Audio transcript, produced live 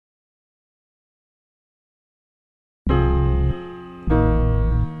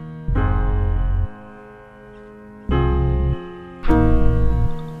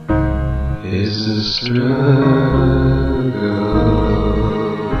a struggle.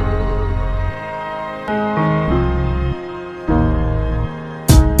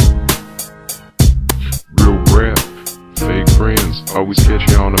 Real rap, fake friends, always catch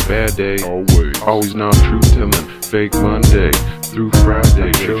you on a bad day. Always non-truth telling, fake Monday through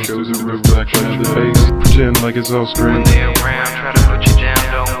Friday. Shows a reflection of the face, pretend like it's all straight. When they're around, try to put you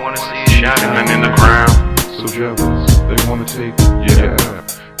down, don't wanna see you shining in the ground. So jealous, they wanna take, yeah.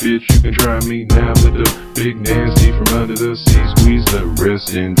 Bitch, you can try me now with the big nasty from under the sea. Squeeze the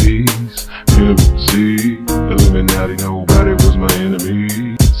rest in peace. MC, Illuminati, nobody was my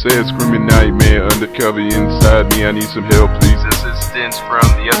enemy. Sad screaming nightmare undercover inside me. I need some help, please. Assistance from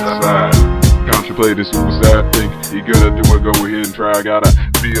the other side. Contemplating suicide, think you gonna do it, go ahead and try. Gotta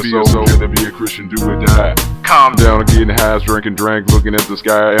be a soldier, be a Christian, do or die. Calm Down and getting high, drinking, drank, looking at the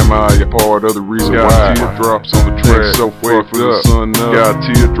sky. Am I a part of the reason why? Teardrops on the track, so wait for the sun up. Got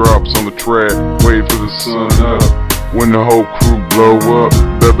teardrops on the track, wait for the sun up. When the whole crew blow up,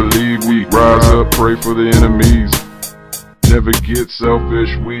 better believe we rise up, pray for the enemies. Never get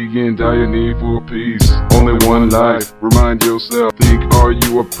selfish, we in dire need for peace. Only one life, remind yourself. Think, are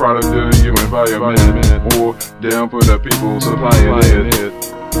you a product of your environment? Or down for the people supplying it?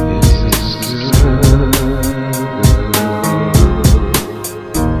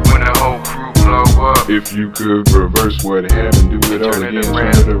 When the whole crew blow up. If you could reverse what happened, do it all again,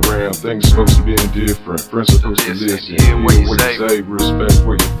 turn it around. Things supposed to be indifferent, friends supposed to listen. Hear what you say, respect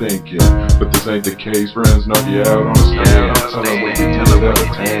what you're thinking. But this ain't the case, friends knock you out on the stand. Tell them what you did out of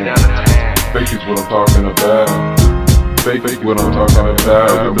town. Fake is what I'm talking about. Fake what I'm talking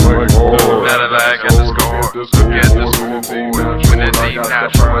about. Better like at the score, forget the scoreboard. When the deep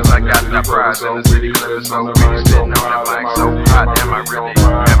natural was, I got that prize in the city, living so weak, sitting on the mic so hot. Am I really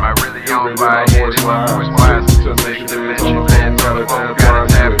on fire? Head in my voice wise, big dimension, fan telephone, got a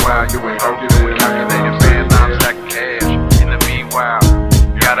tap while you ain't home. Calculating fans, I'm stacking cash. In the meanwhile,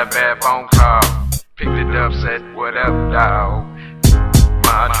 got a bad phone call. Picked it up, said, what up, dawg?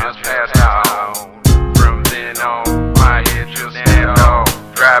 My just passed out. From then on, my head just stand off.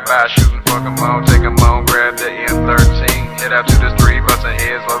 Drive by, shooting, fuck 'em on, take 'em on, grab the M13. Head out to the street, bustin'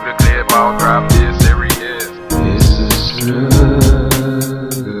 heads, load the clear ball, drop this, serious. It's a struggle.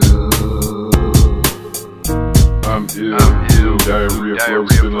 I'm ill, diarrhea flow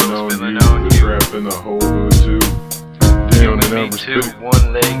spilling on you. The trap in the whole hood too. Down and I respect.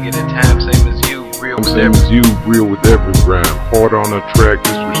 One leg at a time, same as you, real with Same as you, real with every rhyme. Hard on the track,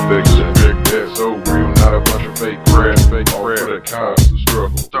 disrespect that's so real. Not a bunch of fake crap, all for the cops, the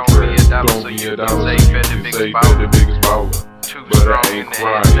struggle. Throw me a dollar so you can say bet the biggest baller. Too strong in the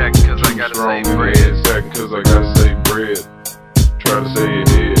head, jack, cause I gotta say bread. Cause I gotta say bread. Try to say it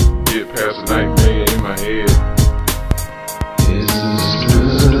head, get past the nightmare in my head.